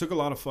took a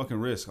lot of fucking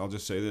risks. I'll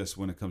just say this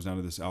when it comes down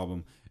to this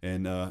album,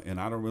 and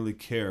I don't really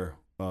care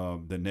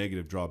the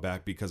negative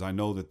drawback because I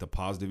know that the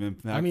positive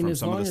impact from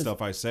some of the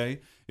stuff I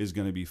say is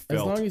going to be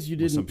felt. As long as you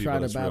didn't try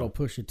to battle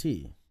Pusha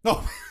T.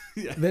 Oh,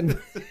 yeah. Then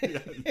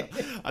no.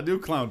 I do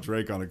clown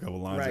Drake on a couple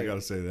lines. Right. I got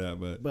to say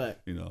that,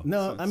 but you know,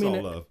 no, it's I mean,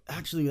 all love.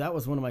 Actually, that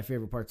was one of my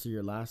favorite parts of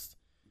your last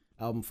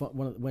album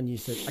when you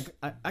said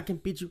I can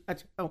beat you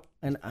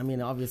and I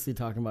mean obviously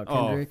talking about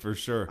Kendrick. Oh, for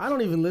sure. I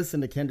don't even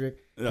listen to Kendrick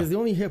because the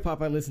only hip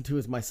hop I listen to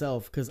is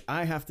myself because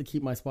I have to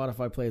keep my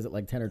Spotify plays at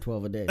like 10 or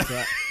 12 a day.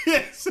 So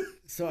yes.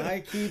 So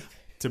I keep.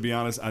 To be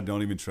honest, I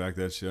don't even track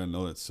that shit. I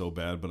know that's so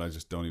bad, but I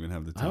just don't even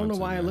have the time. I don't know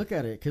why I look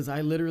at it because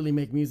I literally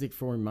make music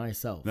for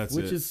myself,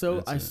 which is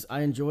so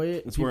I enjoy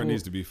it. That's where it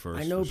needs to be first.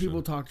 I know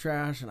people talk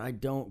trash, and I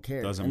don't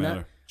care. Doesn't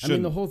matter. I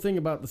mean, the whole thing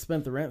about the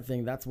Spent the Rent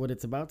thing, that's what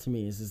it's about to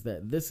me is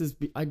that this is,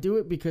 I do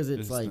it because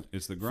it's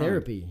the grind.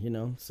 Therapy, you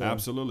know? So.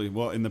 Absolutely.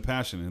 Well, and the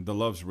passion and the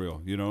love's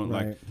real, you know,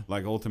 right.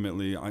 like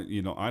ultimately,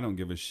 I don't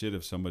give a shit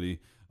if somebody,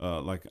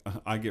 like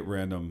I get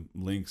random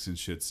links and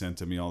shit sent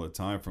to me all the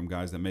time from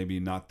guys that maybe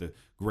not the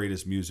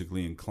greatest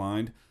musically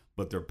inclined,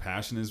 but their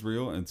passion is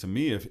real. And to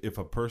me, if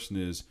a person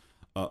is,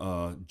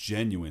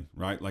 genuine,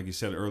 right? Like you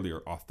said earlier,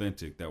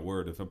 authentic, that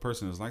word. If a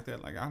person is like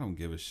that, like I don't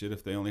give a shit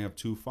if they only have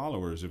 2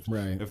 followers. If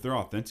they're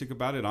authentic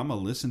about it, I'm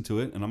gonna listen to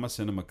it and I'm gonna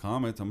send them a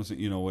comment. I'm gonna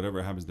say, whatever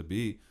it happens to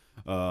be.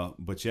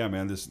 But yeah,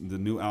 man, the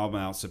new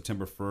album out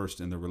September 1st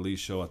and the release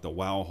show at the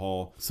Wow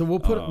Hall. So we'll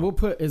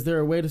put. Is there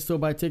a way to still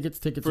buy tickets?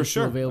 Tickets for are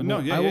sure. Still available. No,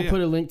 yeah, I will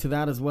put a link to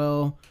that as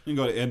well. You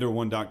can go to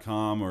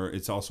ender1.com or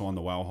it's also on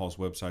the Wow Hall's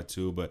website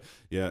too. But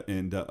yeah,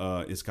 and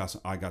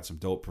I got some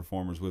dope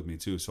performers with me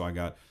too. So I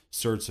got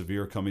Serge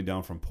Severe coming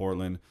down from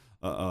Portland.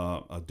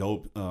 A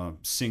dope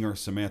singer,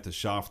 Samantha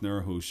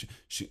Schaffner, who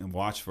she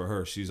watch for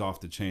her. She's off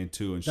the chain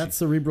too, and that's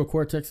Cerebral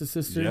Cortex's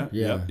sister.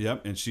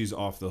 Yep, and she's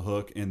off the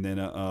hook. And then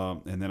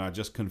I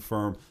just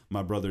confirmed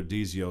my brother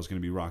Dizio is going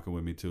to be rocking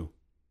with me too.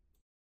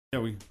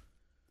 Yeah,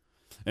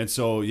 and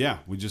so yeah,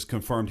 we just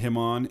confirmed him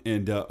on,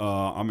 and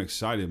I'm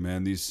excited,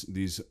 man.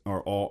 These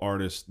are all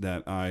artists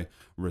that I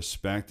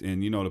respect,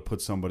 and to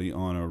put somebody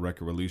on a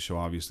record release show,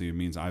 obviously it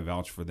means I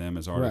vouch for them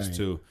as artists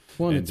too.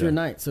 Well, and it's your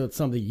night, so it's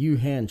something you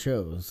hand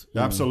chose.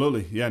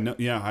 Absolutely,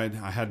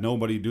 I had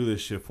nobody do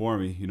this shit for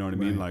me. You know what I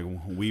mean? Like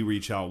we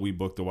reach out, we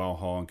booked the Wow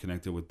Hall and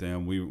connected with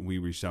them. We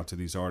reached out to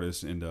these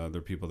artists, and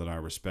they're people that I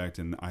respect,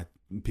 and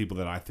people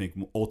that I think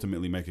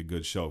ultimately make a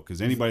good show.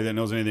 Because anybody that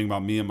knows anything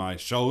about me and my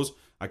shows,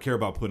 I care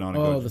about putting on a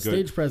good... Oh, the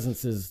stage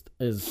presence is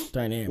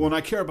dynamic. Well, and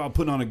I care about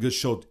putting on a good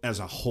show as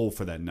a whole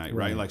for that night,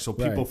 right? Like, so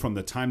people from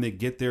the time they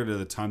get there to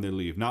the time they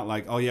leave. Not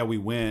like, oh, yeah, we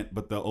went,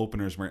 but the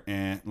openers were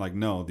Like,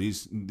 no,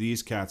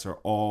 these cats are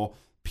all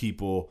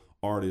people,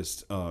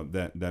 artists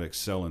that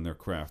excel in their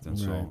craft. And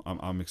so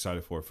I'm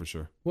excited for it for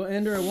sure. Well,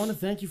 Ender, I want to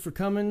thank you for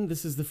coming.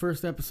 This is the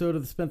first episode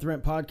of the Spent the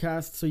Rent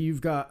podcast. So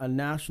you've got a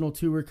national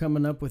tour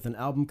coming up with an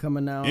album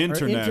coming out.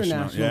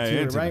 International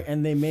tour, right?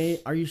 And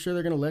are you sure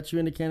they're going to let you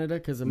into Canada?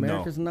 Because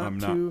America's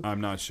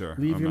I'm not sure.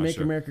 Leave your Make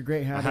America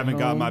Great hat. I haven't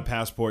got my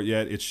passport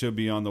yet. It should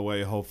be on the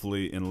way,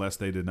 hopefully, unless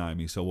they deny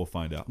me. So we'll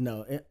find out.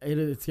 No,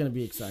 it's going to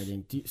be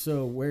exciting.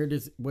 So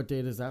what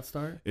day does that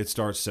start? It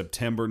starts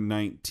September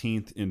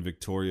 19th in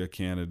Victoria,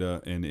 Canada.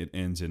 it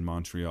ends in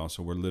Montreal.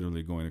 So we're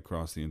literally going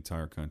across the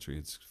entire country.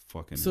 It's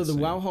fucking So insane.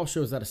 the WoW Hall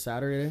show is that a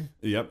Saturday?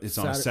 Yep, it's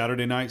on a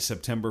Saturday night,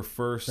 September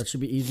 1st. That should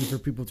be easy for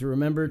people to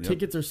remember. Yep.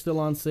 Tickets are still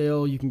on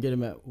sale. You can get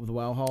them at the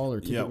WoW Hall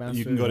or Ticketmaster.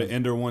 You can go to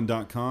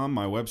ender1.com,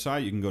 my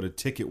website. You can go to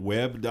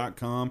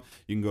ticketweb.com.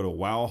 You can go to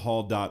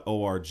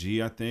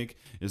wowhall.org, I think,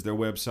 is their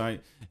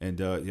website. And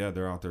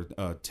they're out there.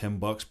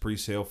 $10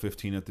 pre-sale,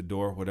 15 at the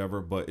door,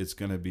 whatever. But it's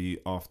going to be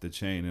off the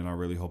chain, and I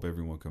really hope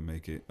everyone can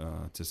make it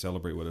to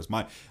celebrate with us.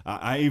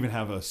 I even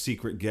have a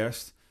secret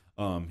guest.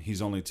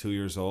 He's only 2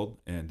 years old,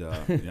 and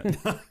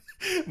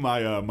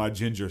my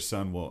ginger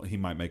son he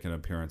might make an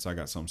appearance. I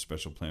got something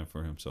special planned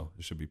for him, so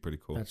it should be pretty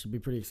cool. That should be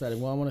pretty exciting.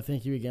 Well, I want to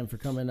thank you again for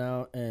coming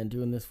out and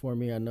doing this for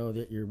me. I know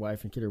that your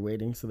wife and kid are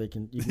waiting, so you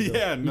can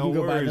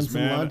go buy them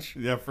some lunch.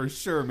 Yeah, for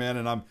sure, man.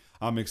 And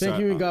I'm excited.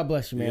 Thank you and God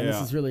bless you, man. Yeah,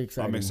 this is really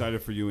exciting. I'm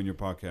excited for you and your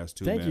podcast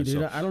too. Thank man. you,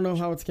 dude. So, I don't know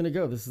how it's gonna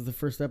go. This is the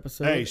first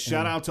episode. Hey,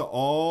 shout out to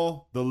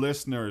all the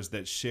listeners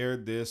that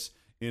shared this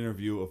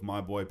interview of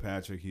my boy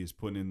Patrick. He's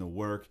putting in the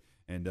work.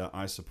 And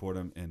I support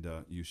him, and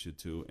you should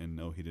too. And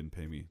no, he didn't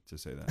pay me to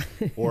say that,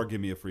 or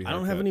give me a free haircut. I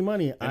don't have any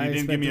money. And he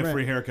didn't give me a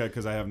free haircut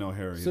because I have no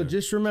hair either. So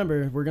just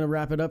remember, we're gonna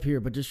wrap it up here,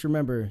 but just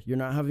remember, you're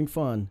not having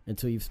fun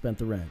until you've spent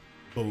the rent.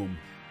 Boom.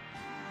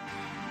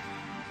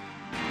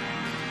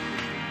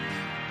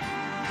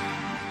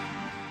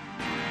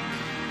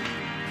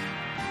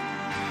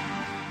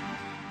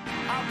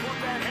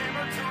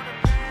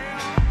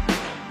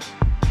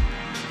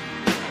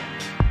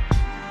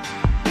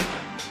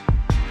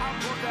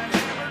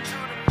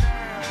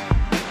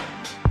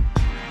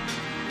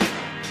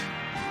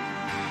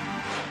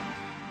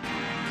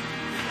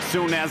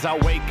 Soon as I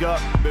wake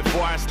up,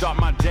 before I start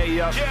my day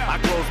up, I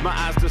close my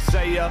eyes to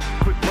say a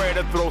quick prayer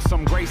to throw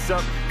some grace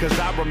up. Cause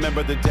I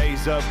remember the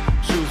days of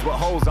shoes with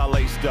holes I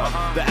laced up.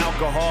 The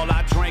alcohol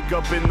I drank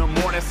up in the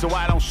morning so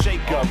I don't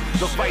shake up.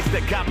 The fights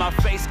that got my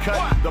face cut,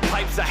 the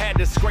pipes I had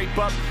to scrape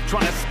up.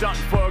 Trying to stunt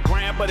for a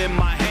grand, but in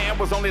my hand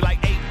was only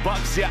like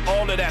 $8. Yeah,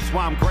 all of that's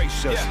why I'm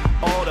gracious.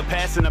 All the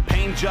past and the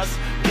pain just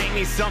gave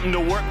me something to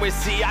work with.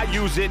 See, I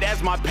use it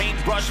as my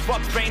paintbrush.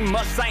 Fuck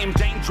famous, I am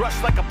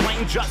dangerous like a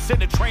plane just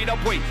hit a train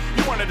up. Wait,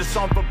 you wanted a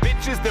song for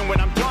bitches, then when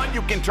I'm done,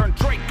 you can turn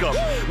Drake up.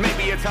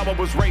 Maybe it's how I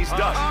was raised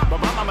up. But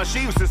my mama,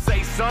 she used to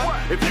say, son,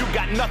 if you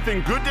got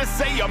nothing good to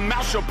say, your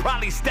mouth should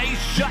probably stay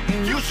shut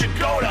and you should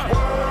go to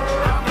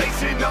work. I'm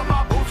lacing up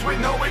my boots with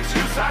no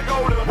excuse, I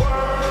go to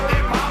work.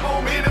 In my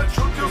moment of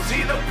truth, you'll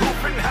see the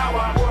proof in how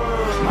I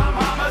work. My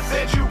mama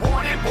said you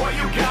want it, boy,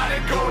 you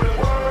gotta go to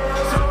work.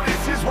 So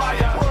this is why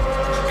I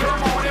work.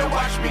 Come on and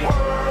watch me work.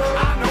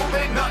 I know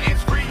that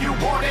nothing's free, you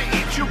wanna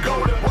eat, you go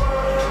to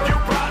work. You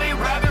probably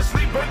rather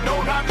sleep, but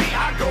no, not me,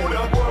 I go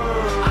to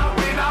work. I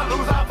win, I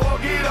lose, I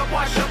forget up,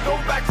 wash up, go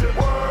back to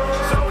work.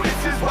 So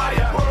this is why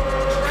I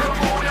work. Come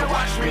on and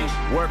watch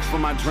me work for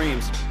my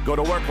dreams. Go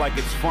to work like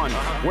it's fun.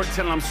 Work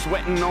till I'm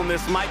sweating on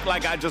this mic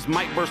like I just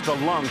might burst a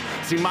lung.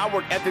 See, my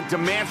work ethic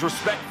demands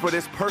respect for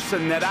this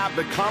person that I've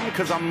become.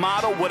 Cause I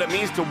model what it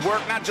means to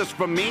work, not just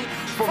for me,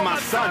 for my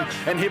son.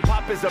 And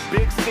hip-hop is a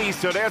big sea,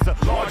 so there's a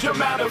large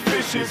amount of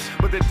fishes.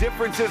 But the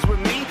difference is with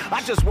me,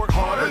 I just work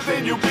harder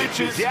than you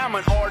bitches. Yeah, I'm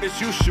an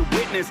artist, you should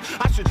witness.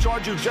 I should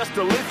charge you just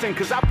to listen.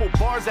 Cause I pull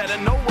bars out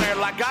of nowhere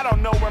like I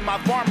don't know where my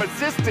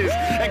pharmacist is.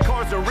 And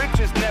cars of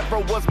riches never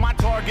was my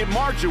target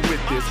margin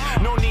with this.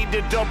 No need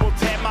to double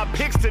tap my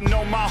pics to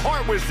know my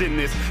heart was in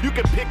this. You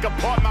can pick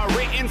apart my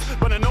ratings,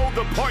 but I know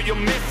the part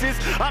you'll miss is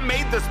I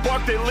made the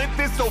spark that lit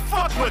this, so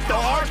fuck what the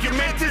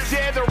argument is.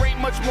 Yeah, there ain't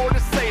much more to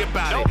say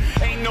about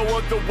it. Ain't no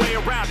other way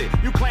around it.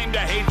 You claim to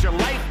hate your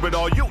life, but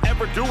all you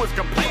ever do is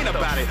complain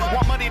about it.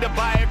 Want money to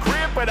buy a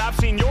crib, but I've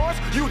seen yours,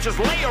 you just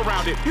lay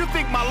around it. You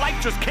think my life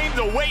just came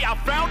the way I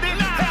found it?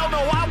 Hell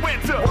no, I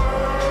went to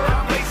work.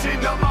 I'm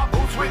lacing up my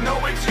boots with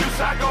no excuse,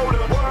 I go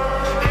to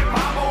work. In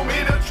my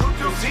moment of truth,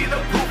 you'll see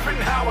the proof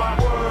in how I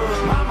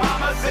work. My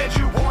mama said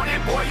you want it,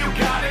 boy, you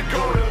gotta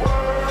go to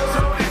work.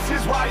 So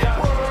this is why I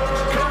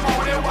work. Come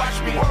on and watch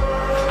me work.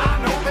 I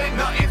know that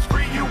nothing's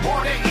free, you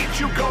wanna eat,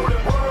 you go to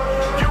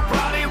work. You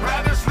probably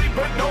rather sleep,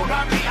 but no,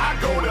 not me, I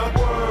go to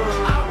work.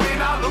 I win,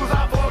 I lose,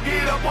 I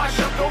forget up, wash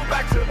up, go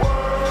back to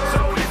work.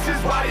 So this is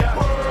why I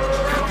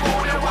work. Come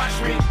on and watch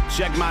me.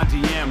 Check my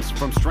DMs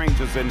from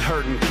strangers and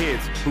hurting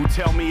kids who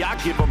tell me I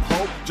give them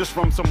hope just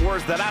from some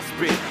words that I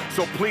spit.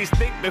 So please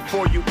think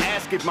before you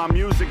ask if my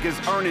music is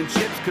earning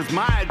chips. Cause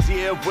my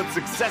idea of what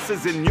success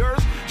is in yours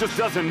just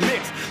doesn't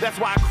mix. That's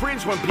why I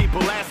cringe when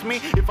people ask me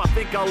if I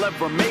think I'll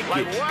ever make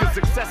it. Cause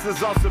success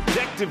is all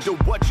subjective to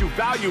what you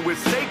value is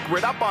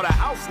sacred. I bought a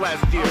house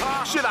last year.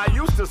 Shit, I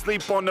used to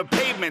sleep on the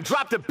pavement.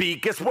 Drop the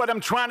beat, guess what I'm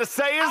trying to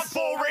say is I've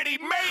already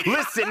made it.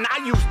 Listen,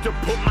 I used to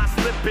put my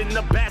slip in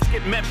the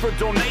basket meant for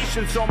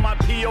donations so my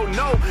P.O.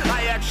 know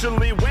I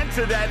actually went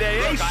to that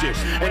AA shit,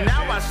 and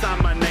now I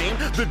sign my name.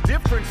 The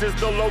difference is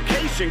the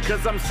location,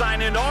 cause I'm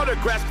signing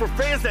autographs for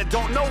fans that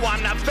don't know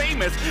I'm not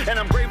famous. And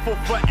I'm grateful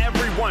for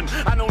everyone.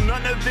 I know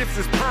none of this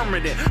is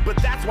permanent, but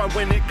that's why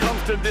when it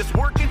comes to this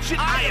working shit,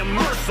 I am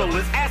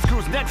merciless. Ask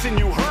who's next and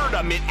you heard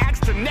of it.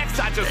 Ask to next,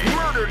 I just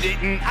murdered it,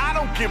 and I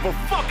don't give a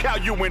fuck how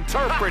you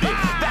interpret it.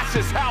 That's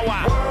just how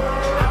I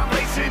work. I'm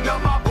lacing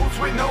up my boots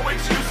with no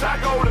excuse. I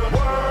go to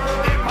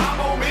work. In my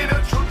moment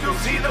of truth, you'll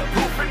see the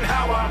proof in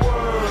how I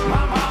work.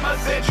 My mama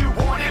said you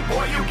want it,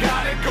 boy, you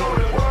gotta go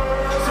to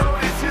work. So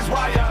this is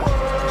why I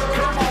work.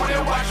 Come on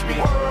and watch me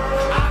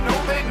work. I know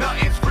that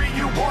nothing's free.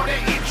 You wanna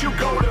eat, you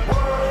go to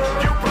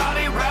work. You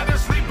probably rather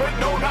sleep, but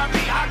no, not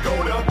me. I go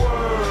to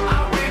work. I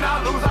win, I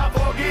lose, I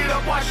fall, get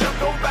up, wash up,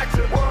 go back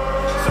to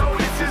work. So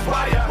this is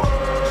why I work.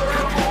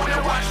 Come on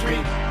and watch me.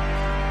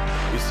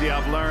 You see,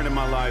 I've learned in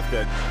my life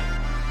that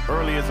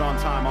early is on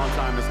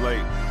time is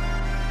late.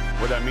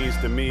 What that means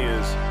to me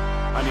is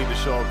I need to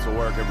show up to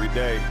work every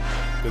day,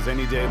 because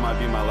any day might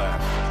be my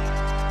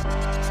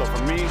last. So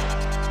for me,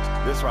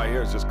 this right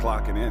here is just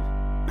clocking in.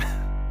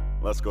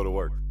 Let's go to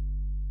work.